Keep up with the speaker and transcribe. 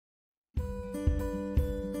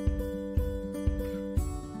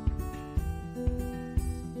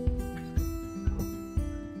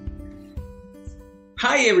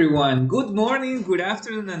Hi everyone, good morning, good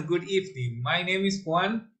afternoon, and good evening. My name is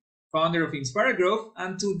Juan, founder of Inspire Growth,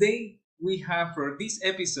 and today we have for this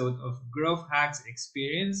episode of Growth Hacks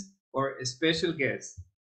Experience our special guest,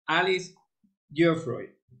 Alice Geoffroy.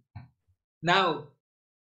 Now,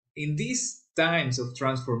 in these times of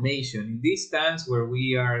transformation, in these times where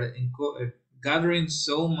we are gathering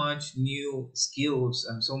so much new skills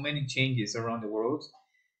and so many changes around the world,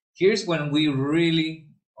 here's when we really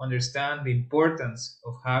understand the importance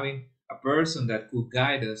of having a person that could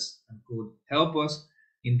guide us and could help us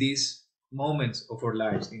in these moments of our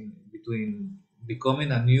lives, in between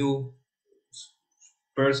becoming a new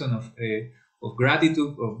person of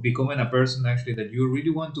gratitude, of becoming a person actually that you really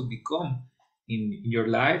want to become in your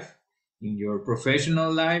life, in your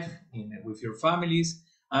professional life, with your families,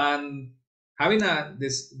 and having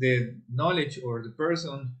this the knowledge or the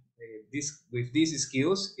person this with these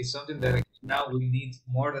skills is something that now we need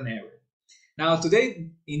more than ever. Now today,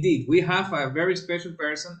 indeed, we have a very special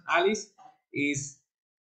person. Alice is,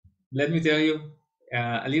 let me tell you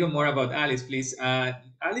a little more about Alice, please.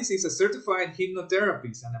 Alice is a certified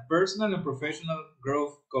hypnotherapist and a personal and professional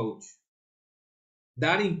growth coach.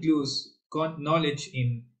 That includes knowledge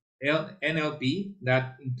in NLP,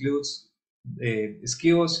 that includes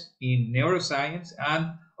skills in neuroscience,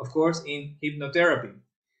 and of course in hypnotherapy,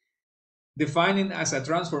 defining as a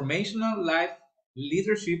transformational life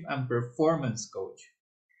leadership and performance coach.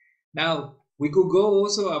 Now, we could go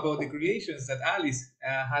also about the creations that Alice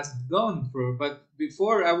has gone through, but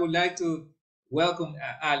before I would like to welcome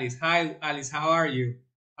Alice. Hi, Alice, how are you?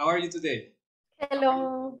 How are you today?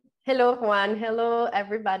 Hello. Hello, Juan. Hello,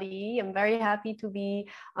 everybody. I'm very happy to be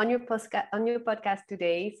on your podcast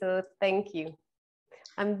today. So thank you.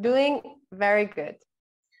 I'm doing very good.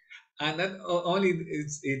 And not only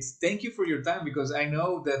it's thank you for your time, because I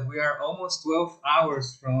know that we are almost 12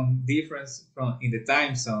 hours from difference from in the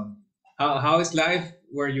time zone. How is life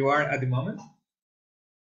where you are at the moment?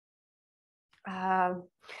 Um,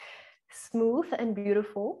 Smooth and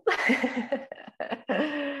beautiful.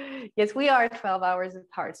 Yes, we are 12 hours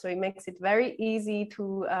apart, so it makes it very easy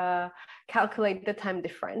to calculate the time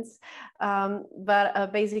difference.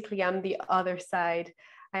 But basically, I'm the other side.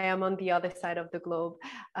 I am on the other side of the globe,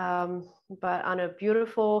 but on a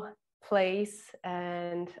beautiful place,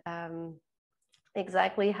 and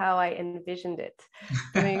exactly how I envisioned it,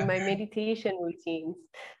 doing my meditation routines.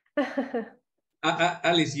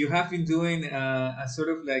 Alice, you have been doing a sort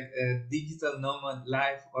of like a digital nomad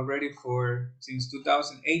life already for since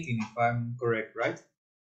 2018, if I'm correct, right?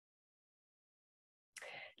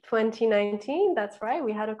 2019, that's right.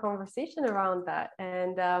 We had a conversation around that.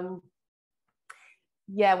 And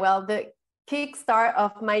yeah, well, the kickstart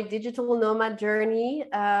of my digital nomad journey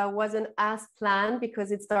wasn't as planned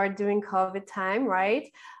because it started during COVID time,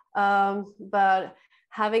 right? But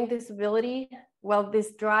having this ability, well,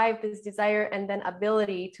 this drive, this desire, and then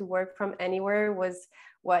ability to work from anywhere was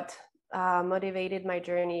what motivated my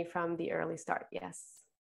journey from the early start. Yes.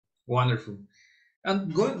 Wonderful.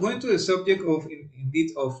 And going to the subject of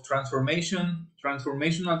indeed of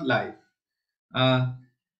transformational life. Uh,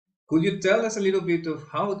 could you tell us a little bit of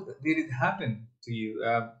how did it happen to you,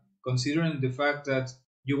 considering the fact that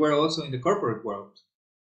you were also in the corporate world?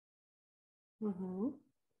 Mm-hmm.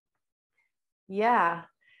 Yeah.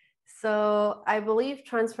 So I believe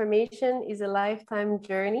transformation is a lifetime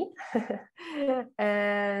journey.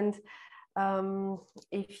 And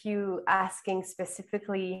if you asking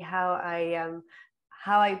specifically how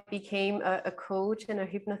I became a coach and a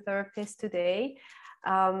hypnotherapist today,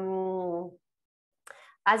 um,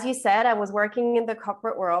 as you said, I was working in the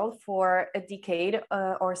corporate world for a decade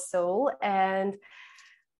or so, and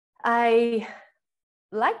I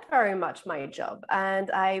liked very much my job,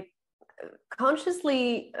 and I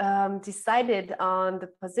consciously decided on the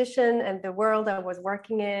position and the world I was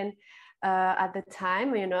working in at the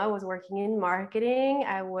time. You know, I was working in marketing.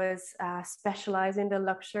 I was specialized in the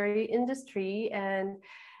luxury industry, and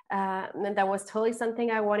that was totally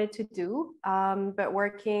something I wanted to do. But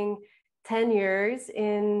working 10 years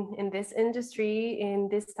in this industry, in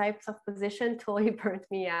this types of position, totally burnt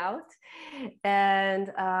me out. And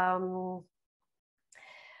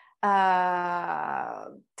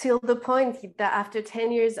till the point that after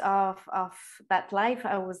 10 years of that life,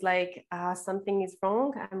 I was like, something is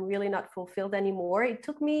wrong. I'm really not fulfilled anymore. It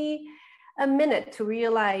took me a minute to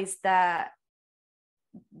realize that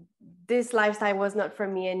this lifestyle was not for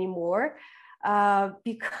me anymore,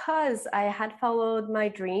 because I had followed my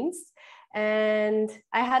dreams, and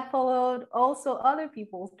I had followed also other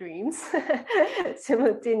people's dreams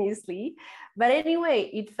simultaneously. But anyway,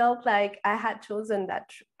 it felt like I had chosen that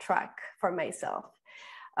track for myself.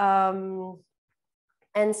 Um,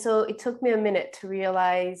 And so it took me a minute to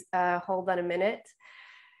realize, hold on a minute,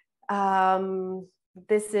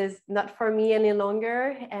 this is not for me any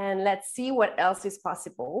longer, and let's see what else is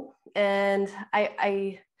possible. And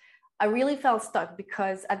I really felt stuck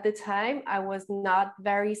because at the time I was not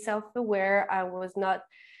very self-aware. I was not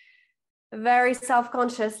very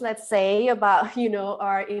self-conscious, let's say, about,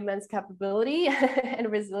 our immense capability and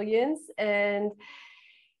resilience.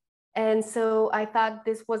 And so I thought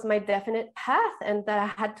this was my definite path and that I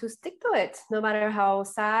had to stick to it, no matter how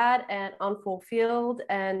sad and unfulfilled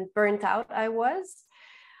and burnt out I was.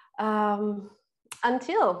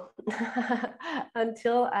 Until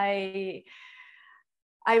until I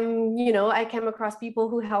came across people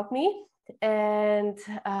who helped me, and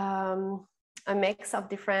a mix of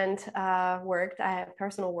different work. I have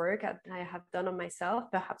personal work I have done on myself.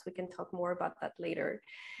 Perhaps we can talk more about that later.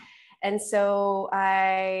 And so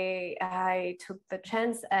I took the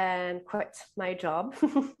chance and quit my job.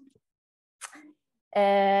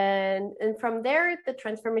 And from there, the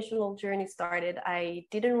transformational journey started. I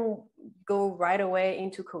didn't go right away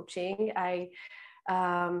into coaching. I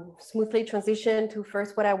smoothly transitioned to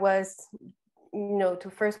first what I was, to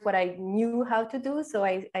first what I knew how to do. So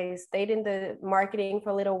I stayed in the marketing for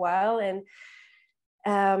a little while and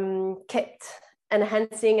kept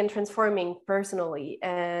enhancing and transforming personally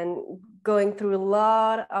and going through a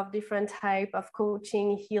lot of different type of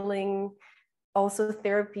coaching, healing, also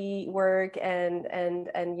therapy work, and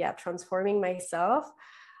yeah, transforming myself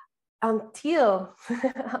until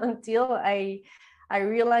until I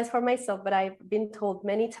realized for myself, but I've been told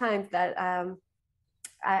many times that I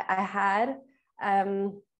had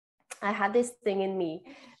this thing in me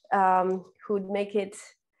who'd make it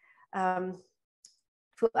to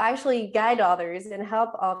actually guide others and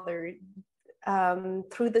help others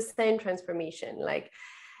through the same transformation.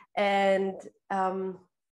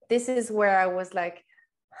 This is where I was like,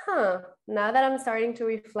 now that I'm starting to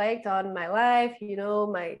reflect on my life,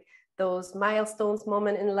 those milestones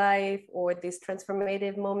moment in life, or these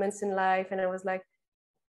transformative moments in life. And I was like,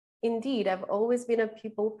 indeed, I've always been a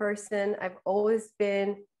people person. I've always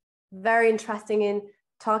been very interested in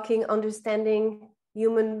talking, understanding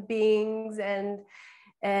human beings,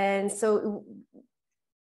 and so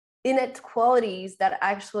innate qualities that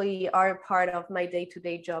actually are part of my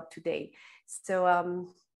day-to-day job today. So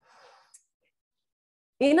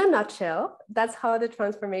in a nutshell, that's how the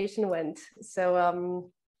transformation went.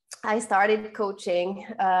 So I started coaching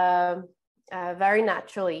very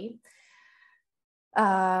naturally.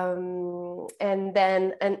 And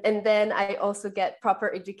then I also get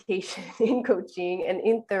proper education in coaching and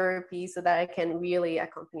in therapy so that I can really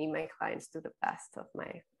accompany my clients to the best of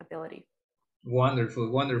my ability.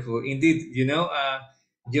 Wonderful, wonderful. Indeed,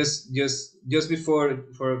 just before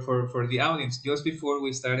for the audience, just before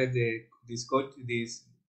we started this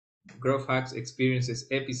Growth Hacks Experiences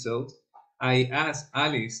episode, I asked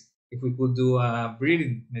Alice if we could do a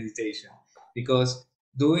breathing meditation, because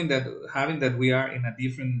doing that, having that we are in a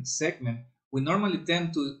different segment, we normally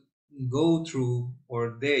tend to go through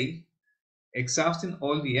our day exhausting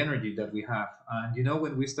all the energy that we have. And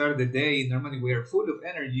when we start the day, normally we are full of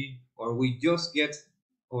energy, or we just get,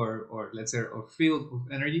 or let's say, or filled with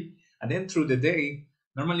energy. And then through the day,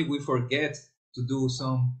 normally we forget to do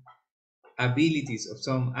some abilities of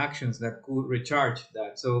some actions that could recharge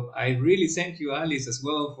that. So I really thank you, Alice, as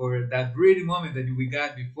well, for that breathing moment that we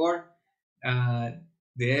got before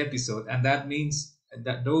the episode. And that means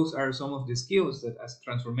that those are some of the skills that as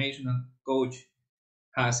transformational coach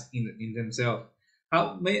has in themselves.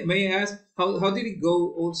 How may I ask, how did it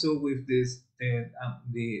go also with this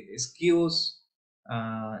the skills,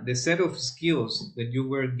 the set of skills that you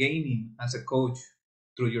were gaining as a coach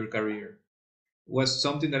through your career? Was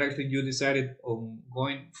something that actually you decided on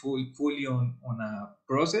going fully on a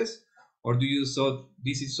process, or do you thought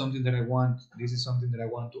this is something that I want, this is something that I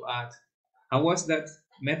want to add? How was that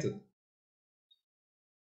method?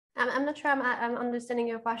 I'm not sure I'm understanding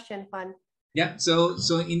your question, Juan. Yeah, so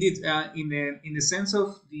indeed, in the sense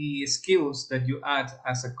of the skills that you add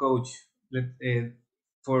as a coach,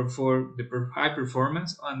 for the high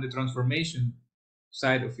performance and the transformation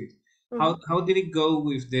side of it, how did it go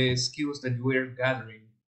with the skills that you were gathering?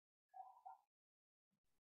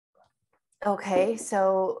 Okay,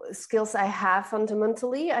 so skills I have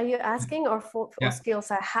fundamentally, are you asking, or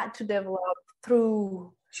skills I had to develop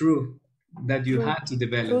through that you had to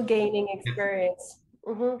develop through gaining experience?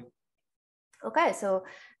 Okay, so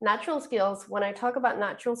natural skills. When I talk about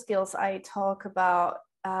natural skills, I talk about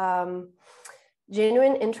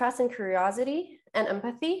genuine interest and curiosity and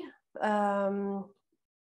empathy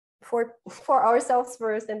for ourselves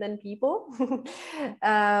first, and then people.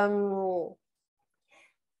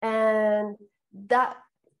 And that,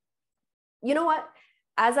 you know what,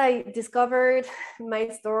 as I discovered my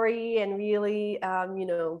story and really,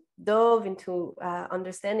 dove into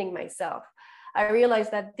understanding myself, I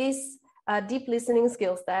realized that this deep listening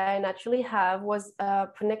skills that I naturally have was a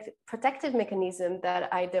protective mechanism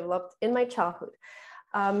that I developed in my childhood.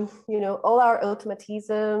 All our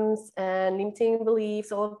automatisms and limiting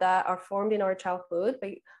beliefs, all of that are formed in our childhood,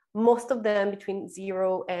 but most of them between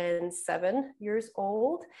 0 and 7 years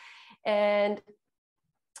old. And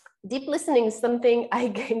deep listening is something I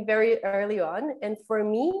gained very early on. And for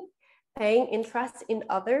me, paying interest in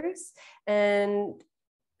others and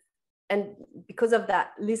because of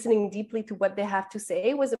that, listening deeply to what they have to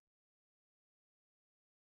say was a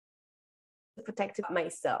protective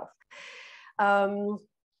myself. But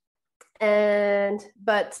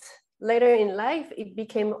later in life, it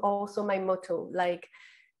became also my motto, like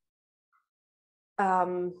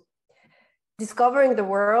discovering the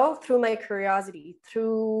world through my curiosity,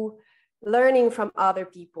 through learning from other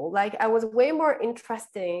people. Like I was way more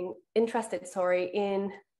interested,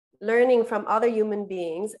 in learning from other human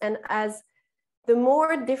beings. And as the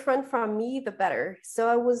more different from me, the better. So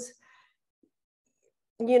I was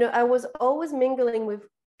always mingling with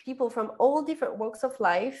people from all different walks of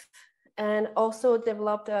life, and also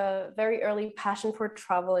developed a very early passion for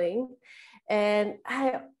traveling. And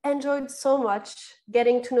I enjoyed so much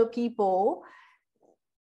getting to know people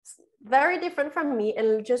very different from me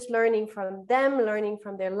and just learning from them, learning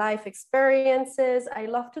from their life experiences. I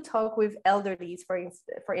love to talk with elderlies, for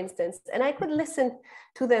instance, and I could listen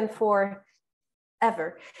to them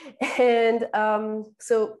forever. And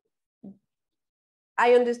so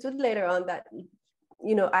I understood later on that,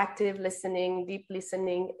 active listening, deep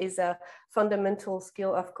listening is a fundamental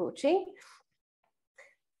skill of coaching.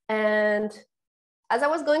 And as I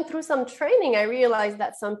was going through some training, I realized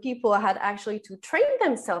that some people had actually to train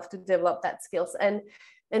themselves to develop that skills. And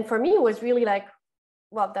for me, it was really like,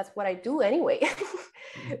 well, that's what I do anyway.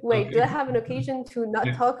 Wait, okay. Do I have an occasion to not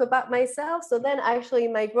talk about myself? So then actually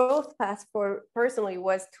my growth path personally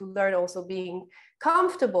was to learn also being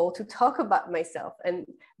comfortable to talk about myself. And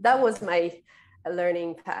that was my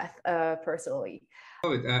learning path personally.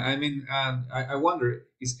 I wonder,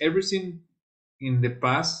 is everything in the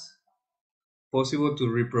past possible to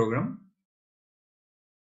reprogram?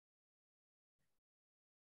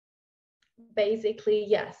 Basically,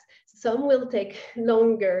 yes. Some will take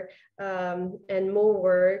longer and more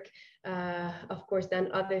work, of course,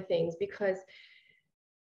 than other things. Because,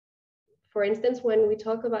 for instance, when we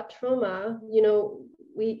talk about trauma,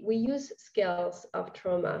 we use scales of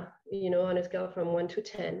trauma, on a scale from 1 to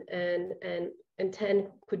 10, and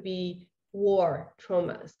 10 could be war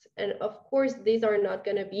traumas. And of course, these are not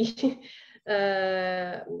going to be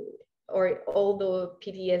or although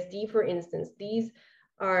PTSD, for instance, these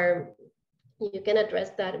are, you can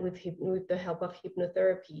address that with the help of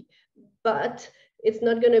hypnotherapy, but it's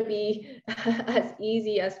not going to be as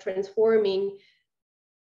easy as transforming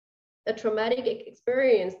a traumatic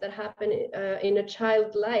experience that happened in a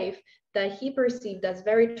child's life that he perceived as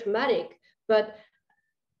very traumatic, but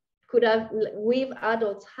could have, with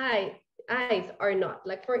adults' eyes, are not.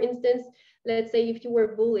 Like, for instance, let's say if you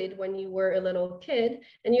were bullied when you were a little kid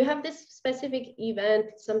and you have this specific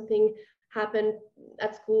event, something happened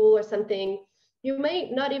at school or something, you may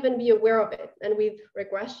not even be aware of it. And with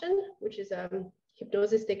regression, which is a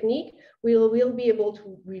hypnosis technique, we'll be able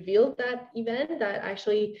to reveal that event that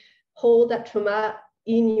actually hold that trauma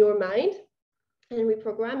in your mind, and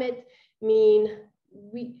reprogram it, mean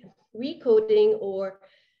recoding or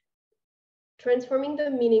transforming the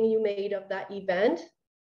meaning you made of that event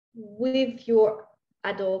with your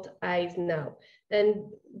adult eyes now. And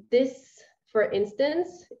this, for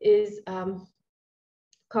instance, is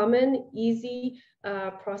common, easy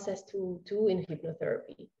process to do in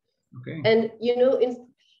hypnotherapy. Okay. And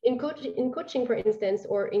in coaching, for instance,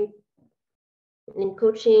 or in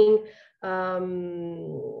coaching,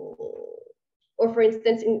 or for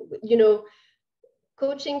instance,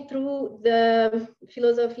 coaching through the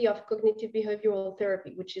philosophy of cognitive behavioral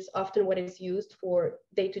therapy, which is often what is used for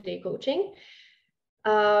day-to-day coaching,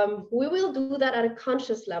 we will do that at a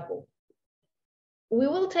conscious level. We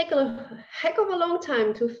will take a heck of a long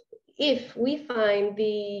time if we find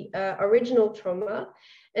the original trauma,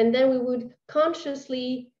 and then we would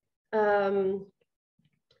consciously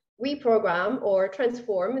reprogram or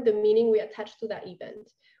transform the meaning we attach to that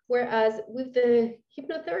event. Whereas with the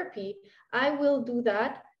hypnotherapy, I will do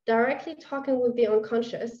that directly talking with the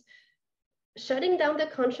unconscious, shutting down the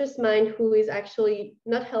conscious mind who is actually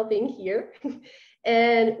not helping here,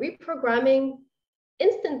 and reprogramming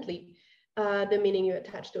instantly the meaning you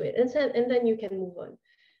attach to it. And then you can move on.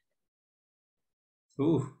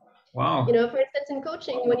 Ooh, wow. You know, for instance, in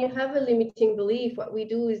coaching, when you have a limiting belief, what we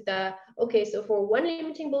do is that, okay, so for one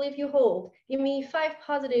limiting belief you hold, give me 5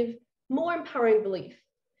 positive, more empowering belief.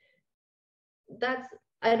 That's,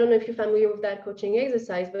 I don't know if you're familiar with that coaching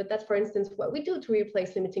exercise, but that's, for instance, what we do to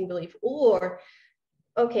replace limiting belief. Or,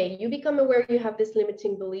 okay, you become aware you have this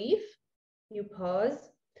limiting belief, you pause.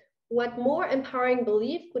 What more empowering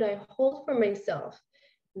belief could I hold for myself?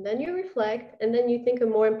 And then you reflect, and then you think a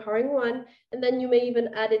more empowering one, and then you may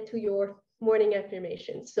even add it to your morning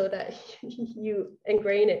affirmation so that you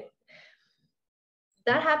ingrain it.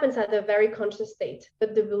 That happens at a very conscious state,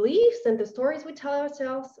 but the beliefs and the stories we tell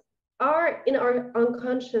ourselves are in our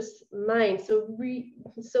unconscious mind. So we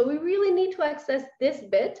really need to access this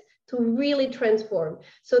bit to really transform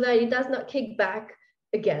so that it does not kick back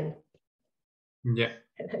again. Yeah.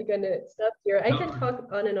 And I'm gonna stop here. I No, can talk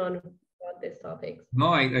on and on about these topics.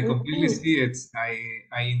 no, I completely see it.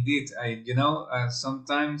 I indeed,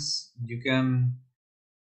 sometimes you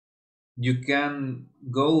can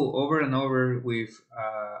go over and over with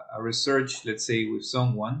a research, let's say, with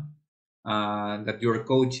someone that you're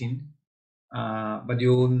coaching, but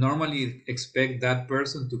you normally expect that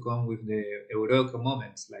person to come with the eureka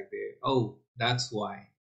moments, like the, oh, that's why.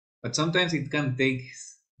 But sometimes it can take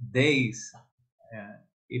days, uh,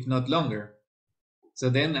 if not longer. So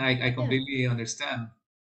then I Yeah, completely understand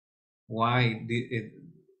why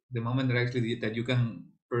the moment that actually that you can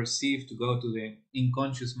perceive to go to the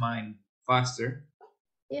unconscious mind faster.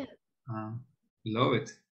 yeah, um, Love it.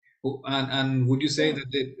 And would you say yeah.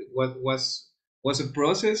 that what was a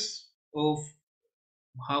process of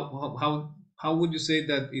how would you say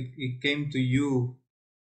that it came to you?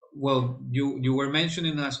 Well, you were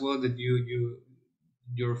mentioning as well that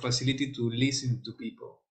your facility to listen to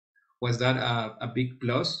people, was that a big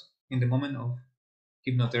plus in the moment of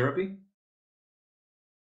hypnotherapy?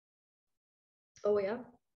 Oh yeah,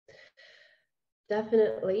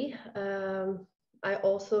 definitely. I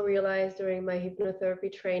also realized during my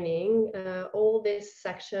hypnotherapy training, all this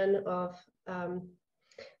section of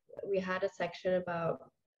we had a section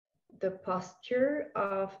about the posture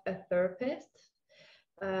of a therapist.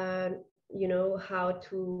 Uh, you know, how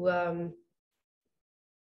to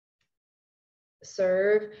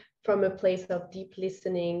serve from a place of deep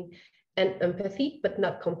listening and empathy, but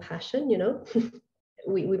not compassion, you know.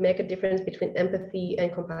 We make a difference between empathy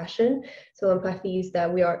and compassion. So empathy is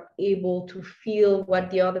that we are able to feel what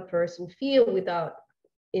the other person feels without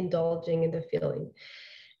indulging in the feeling.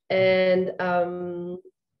 And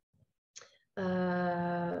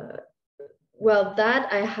well,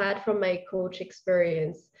 that I had from my coach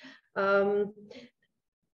experience. Um,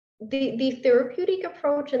 the therapeutic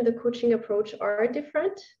approach and the coaching approach are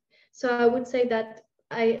different. So I would say that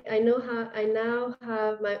I know how I now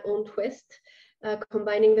have my own twist,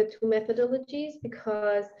 combining the two methodologies,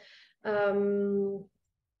 because um,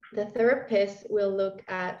 the therapist will look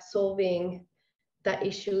at solving that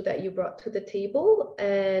issue that you brought to the table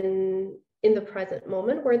and in the present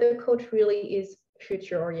moment, where the coach really is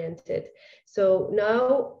future oriented. So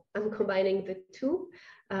now I'm combining the two,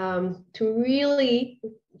 to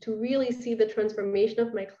really see the transformation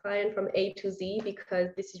of my client from A to Z, because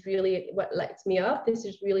this is really what lights me up. This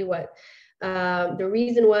is really what the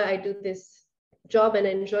reason why I do this job and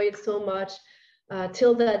I enjoy it so much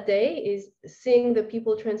till that day, is seeing the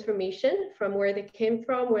people transformation from where they came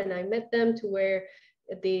from when I met them to where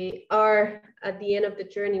they are at the end of the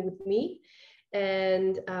journey with me.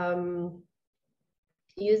 And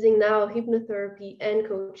using now hypnotherapy and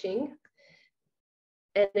coaching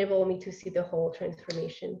enable me to see the whole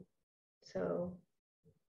transformation. So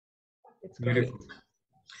it's great.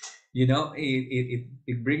 Beautiful.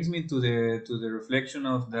 It brings me to the reflection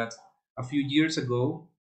of that a few years ago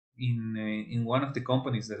in one of the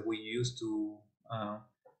companies that we used to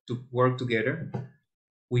work together.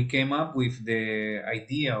 We came up with the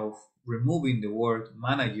idea of removing the word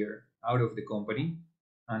manager out of the company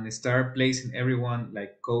and start placing everyone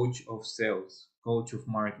like coach of sales, coach of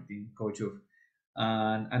marketing, coach of,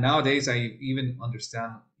 and nowadays I even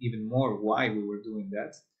understand even more why we were doing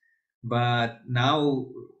that. But now,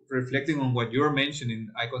 reflecting on what you're mentioning,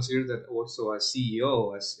 I consider that also a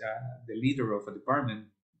CEO, as the leader of a department,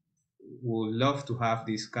 would love to have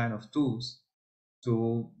these kind of tools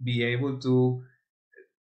to be able to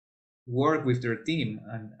work with their team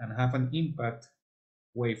and have an impact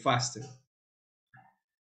way faster.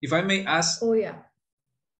 If I may ask, Oh yeah.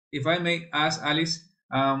 if I may ask Alice,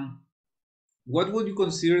 what would you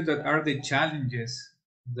consider that are the challenges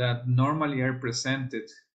that normally are presented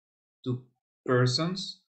to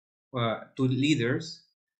persons, to leaders,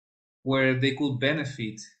 where they could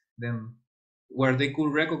benefit them where they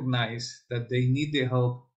could recognize that they need the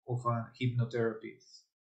help of a hypnotherapist?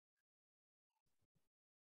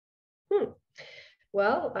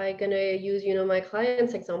 Well, I'm gonna use, my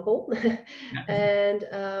client's example,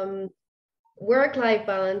 and work-life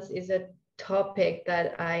balance is a topic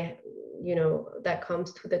that that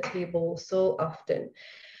comes to the table so often.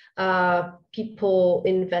 People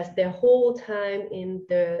invest their whole time in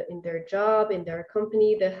their job, in their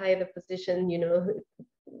company. The higher the position,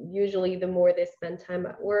 usually the more they spend time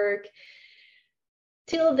at work,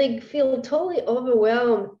 till they feel totally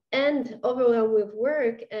overwhelmed with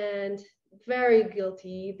work, and very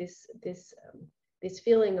guilty, this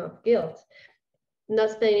feeling of guilt, not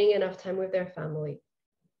spending enough time with their family.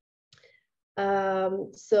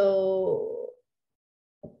 So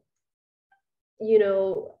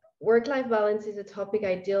work-life balance is a topic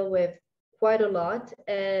I deal with quite a lot,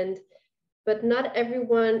 but not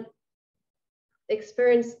everyone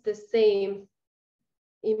experiences the same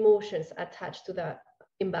emotions attached to that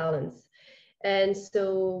imbalance. And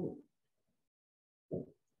so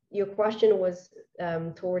your question was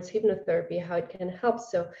towards hypnotherapy, how it can help.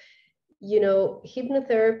 So,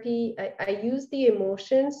 hypnotherapy, I use the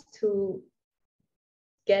emotions to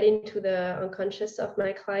get into the unconscious of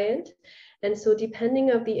my client. And so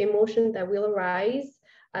depending of the emotion that will arise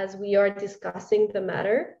as we are discussing the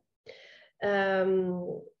matter,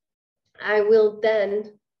 I will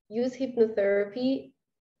then use hypnotherapy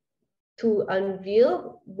to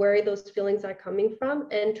unveil where those feelings are coming from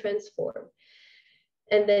and transform.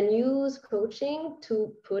 And then use coaching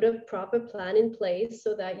to put a proper plan in place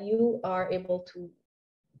so that you are able to,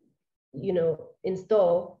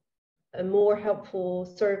 install a more helpful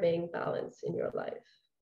serving balance in your life.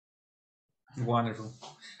 Wonderful.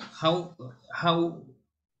 How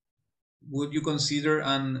would you consider,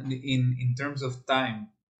 and in terms of time,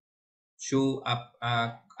 should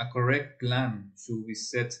a correct plan should be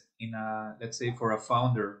set in let's say for a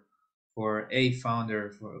founder, for a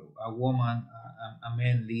woman, a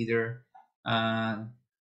man leader, that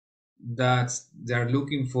they're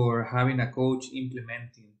looking for having a coach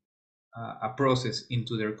implementing a process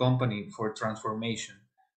into their company for transformation?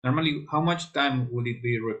 Normally, how much time would it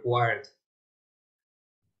be required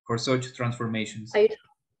for such transformations?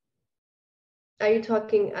 Are you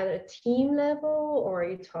talking at a team level, or are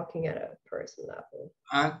you talking at a person level?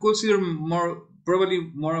 I consider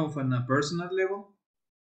probably more of on a personal level.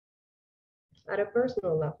 At a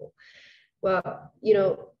personal level. Well,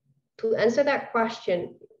 to answer that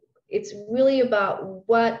question, it's really about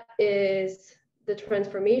what is the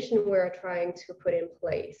transformation we're trying to put in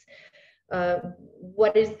place.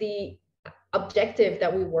 What is the objective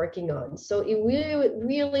that we're working on? So it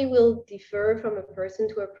really will differ from a person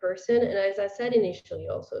to a person. And as I said initially,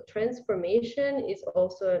 also transformation is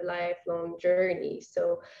also a lifelong journey.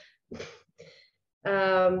 So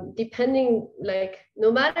depending,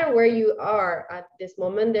 no matter where you are at this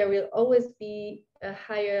moment, there will always be a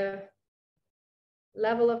higher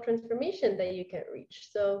level of transformation that you can reach.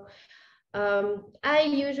 So I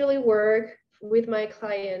usually work with my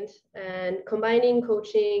client and combining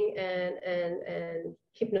coaching and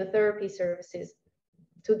hypnotherapy services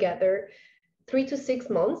together 3 to 6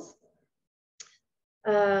 months.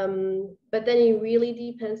 But then it really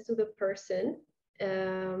depends to the person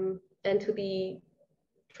and to the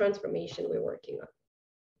transformation we're working on.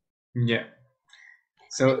 Yeah.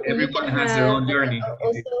 So everyone has their own journey.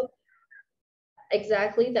 Also,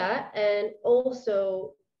 exactly that. And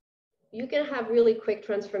also, you can have really quick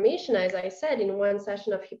transformation. As I said, in one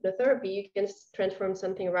session of hypnotherapy, you can transform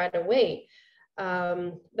something right away.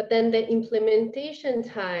 But then the implementation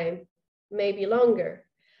time may be longer.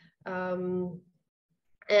 And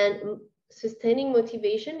sustaining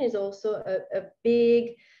motivation is also a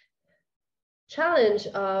big challenge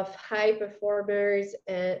of high performers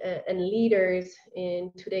and leaders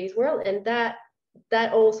in today's world. And that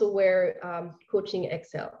also where coaching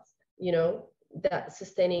excels, that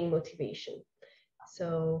sustaining motivation.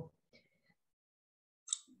 So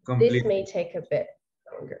completely. This may take a bit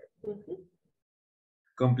longer. Mm-hmm.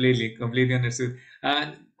 Completely understood.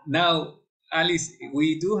 Now, Alice,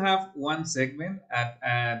 we do have one segment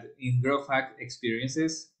at in Growth Hack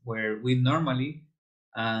Experiences where we normally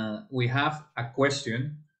we have a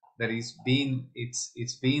question that is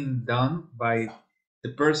it's being done by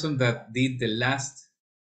the person that did the last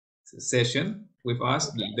session with us,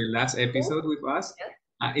 okay, the last episode with us.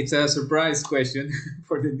 Yeah. It's a surprise question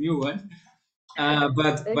for the new one.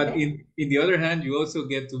 But okay, but in the other hand, you also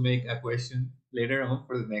get to make a question later on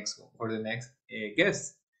for the next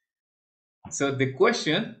guest. So the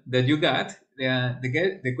question that you got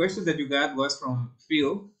the question that you got was from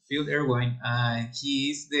Phil Irwine.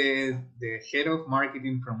 He is the head of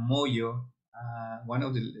marketing from Moyo, one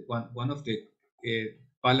of the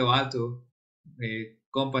Palo Alto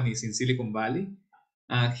companies in Silicon Valley.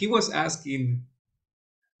 He was asking.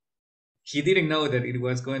 He didn't know that it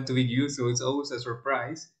was going to be you, so it's always a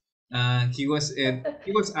surprise. He was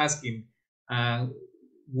asking, uh,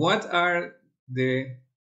 what are the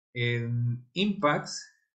impacts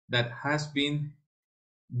that has been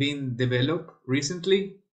developed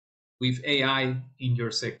recently with AI in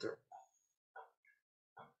your sector?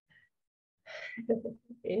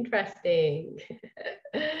 Interesting.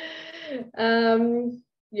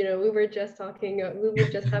 We were just having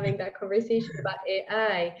that conversation about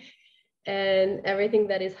AI and everything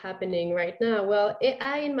that is happening right now. Well,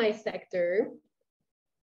 AI in my sector,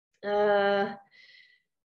 in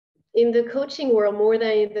the coaching world, more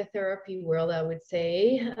than in the therapy world, I would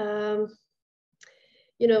say, I'm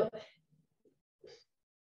going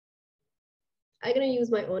to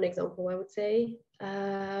use my own example, I would say.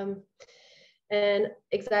 And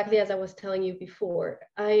exactly as I was telling you before,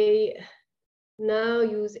 I now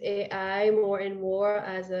use AI more and more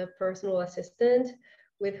as a personal assistant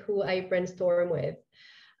with who I brainstorm with.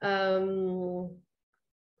 And,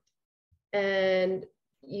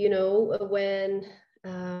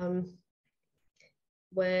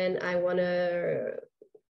 when I want to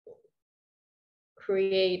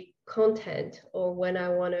create content, or when I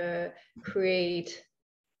want to create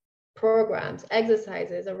programs,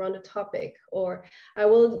 exercises around a topic, or I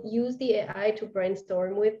will use the AI to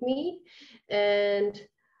brainstorm with me and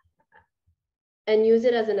use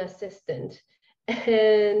it as an assistant.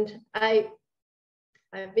 And I've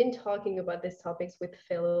been talking about these topics with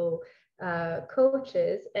fellow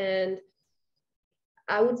coaches, and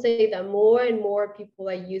I would say that more and more people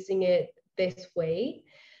are using it this way.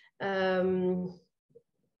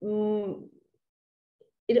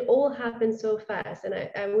 It all happens so fast, and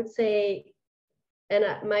I would say, and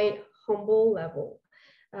at my humble level,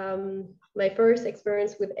 my first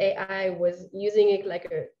experience with AI was using it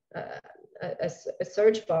like a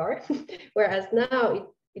search bar, whereas now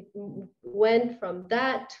it went from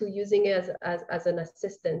that to using it as an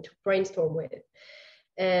assistant to brainstorm with.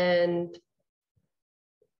 And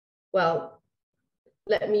well,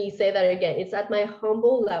 let me say that again. It's at my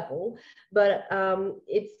humble level, but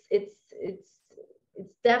it's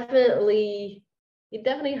definitely, it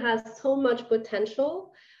definitely has so much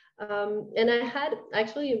potential. And I had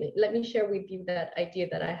actually, let me share with you that idea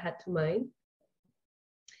that I had to mind.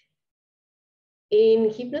 In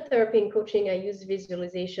hypnotherapy and coaching, I use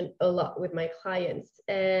visualization a lot with my clients.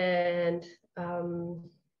 And,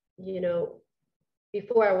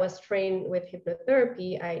 before I was trained with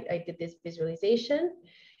hypnotherapy, I did this visualization.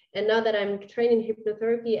 And now that I'm trained in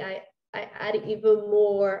hypnotherapy, I add even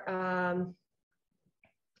more,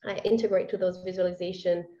 I integrate to those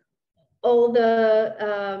visualization all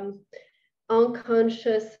the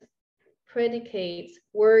unconscious predicates,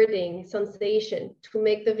 wording, sensation to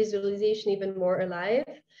make the visualization even more alive.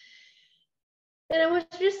 And I was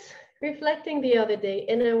just reflecting the other day,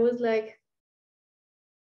 and I was like,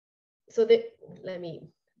 let me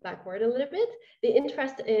backward a little bit. The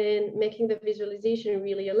interest in making the visualization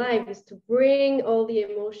really alive is to bring all the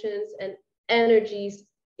emotions and energies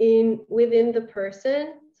within the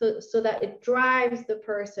person, so that it drives the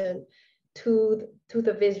person to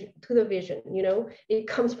the vision. It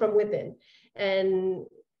comes from within. And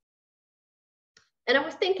I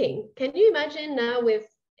was thinking, can you imagine now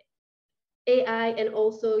with AI and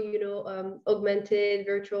also augmented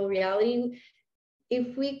virtual reality,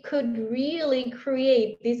 if we could really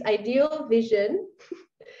create this ideal vision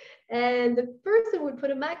and the person would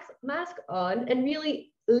put a mask on and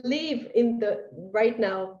really live in the right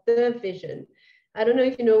now, the vision. I don't know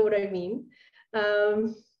if you know what I mean.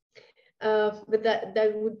 But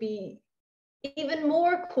that would be even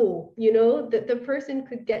more cool, that the person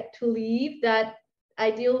could get to leave that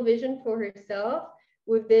ideal vision for herself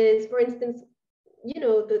with this, for instance,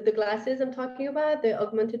 the glasses I'm talking about, the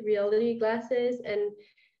augmented reality glasses, and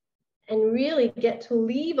really get to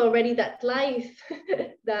live already that life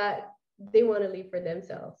that they want to live for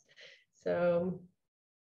themselves. So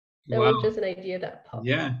that was just an idea that popped.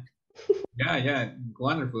 Yeah.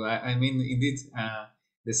 Wonderful. I mean, indeed,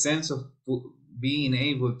 the sense of being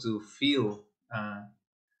able to feel,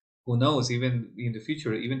 who knows, even in the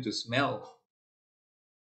future, even to smell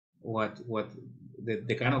what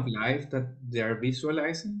the kind of life that they are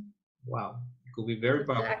visualizing. Wow, it could be very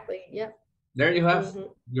powerful. Exactly. Yeah. There you have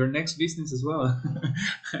your next business as well.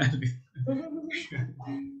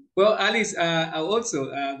 Well, Alice,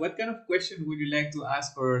 also, what kind of question would you like to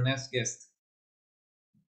ask our next guest?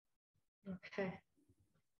 Okay.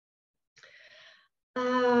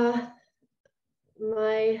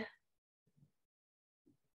 My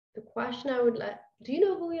the question I would like, do you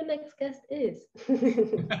know who your next guest is?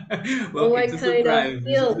 Well, Or it's what a kind of surprise. It's a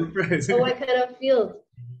field? surprise. Or what kind of field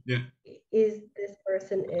Yeah. is this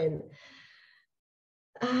person in?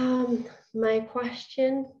 My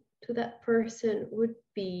question to that person would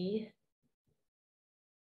be,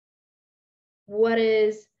 what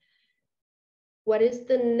is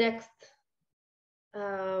the next,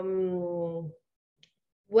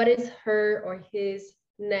 what is her or his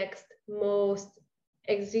next most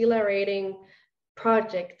exhilarating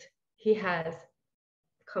project he has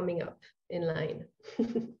coming up in line?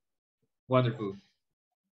 Wonderful.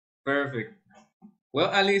 Perfect. Well,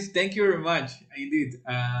 Alice, thank you very much.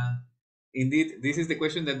 Indeed, this is the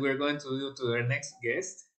question that we're going to do to our next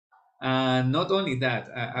guest. Not only that,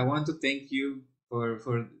 I want to thank you for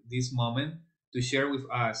this moment to share with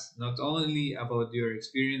us not only about your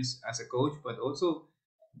experience as a coach, but also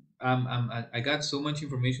I got so much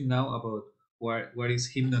information now about what is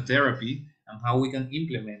hypnotherapy and how we can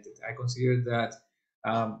implement it. I consider that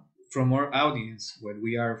from our audience, what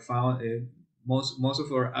we are found, most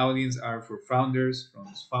of our audience are for founders, from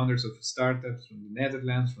founders of startups from the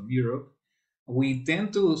Netherlands, from Europe. We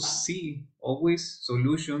tend to see always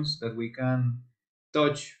solutions that we can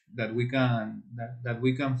touch, that we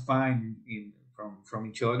can find in from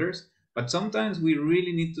each other's. But sometimes we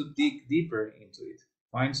really need to dig deeper into it,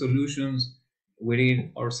 find solutions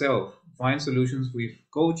within ourselves, find solutions with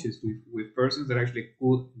coaches, with persons that actually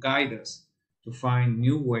could guide us to find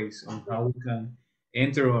new ways on how we can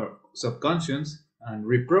enter our subconscious and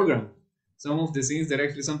reprogram some of the things that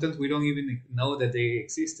actually sometimes we don't even know that they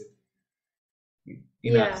existed in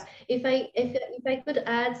Yeah, us. if I could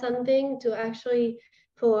add something to actually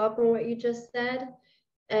follow up on what you just said,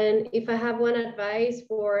 and if I have one advice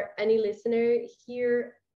for any listener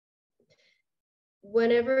here,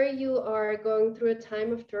 whenever you are going through a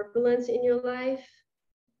time of turbulence in your life,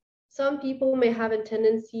 some people may have a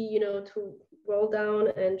tendency, to roll down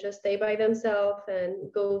and just stay by themselves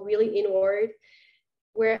and go really inward,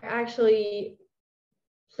 where actually,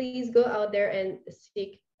 please go out there and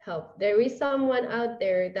seek help. There is someone out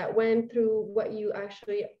there that went through what you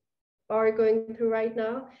actually are going through right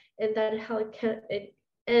now, and that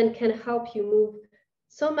can help you move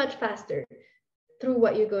so much faster through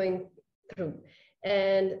what you're going through.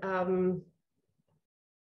 And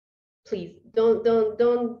please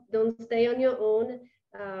don't stay on your own.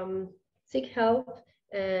 Seek help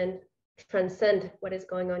and transcend what is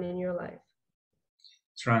going on in your life.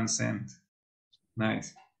 Transcend.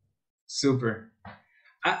 Nice. Super.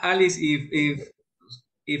 Alice,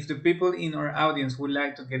 if the people in our audience would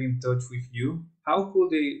like to get in touch with you, how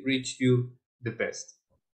could they reach you the best?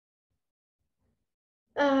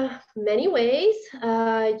 Many ways.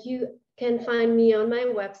 You can find me on my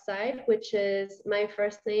website, which is my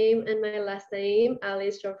first name and my last name,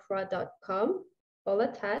 alicegeoffroy.com, all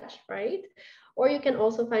attached, right? Or you can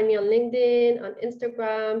also find me on LinkedIn, on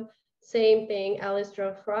Instagram, same thing, Alice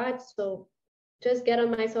Geoffroy. So just get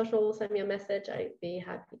on my socials, send me a message. I'd be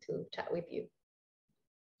happy to chat with you.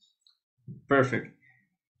 Perfect.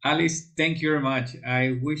 Alice, thank you very much.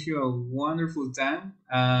 I wish you a wonderful time,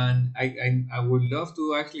 and I would love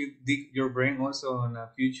to actually dig your brain also on a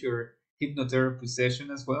future hypnotherapy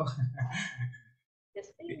session as well.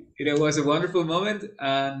 Yes, please. It was a wonderful moment,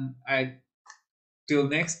 and I till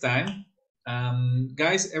next time,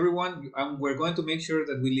 guys, everyone, we're going to make sure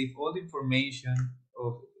that we leave all the information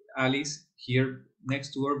of Alice here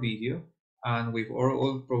next to our video and with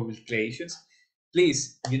all publications.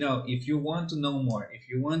 Please, if you want to know more, if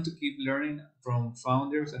you want to keep learning from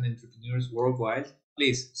founders and entrepreneurs worldwide,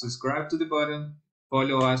 please subscribe to the button,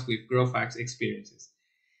 follow us with Growth Hacks Experiences.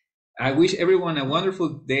 I wish everyone a wonderful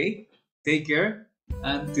day. Take care.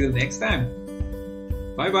 Until next time.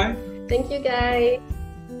 Bye bye. Thank you, guys.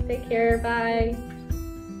 Take care. Bye.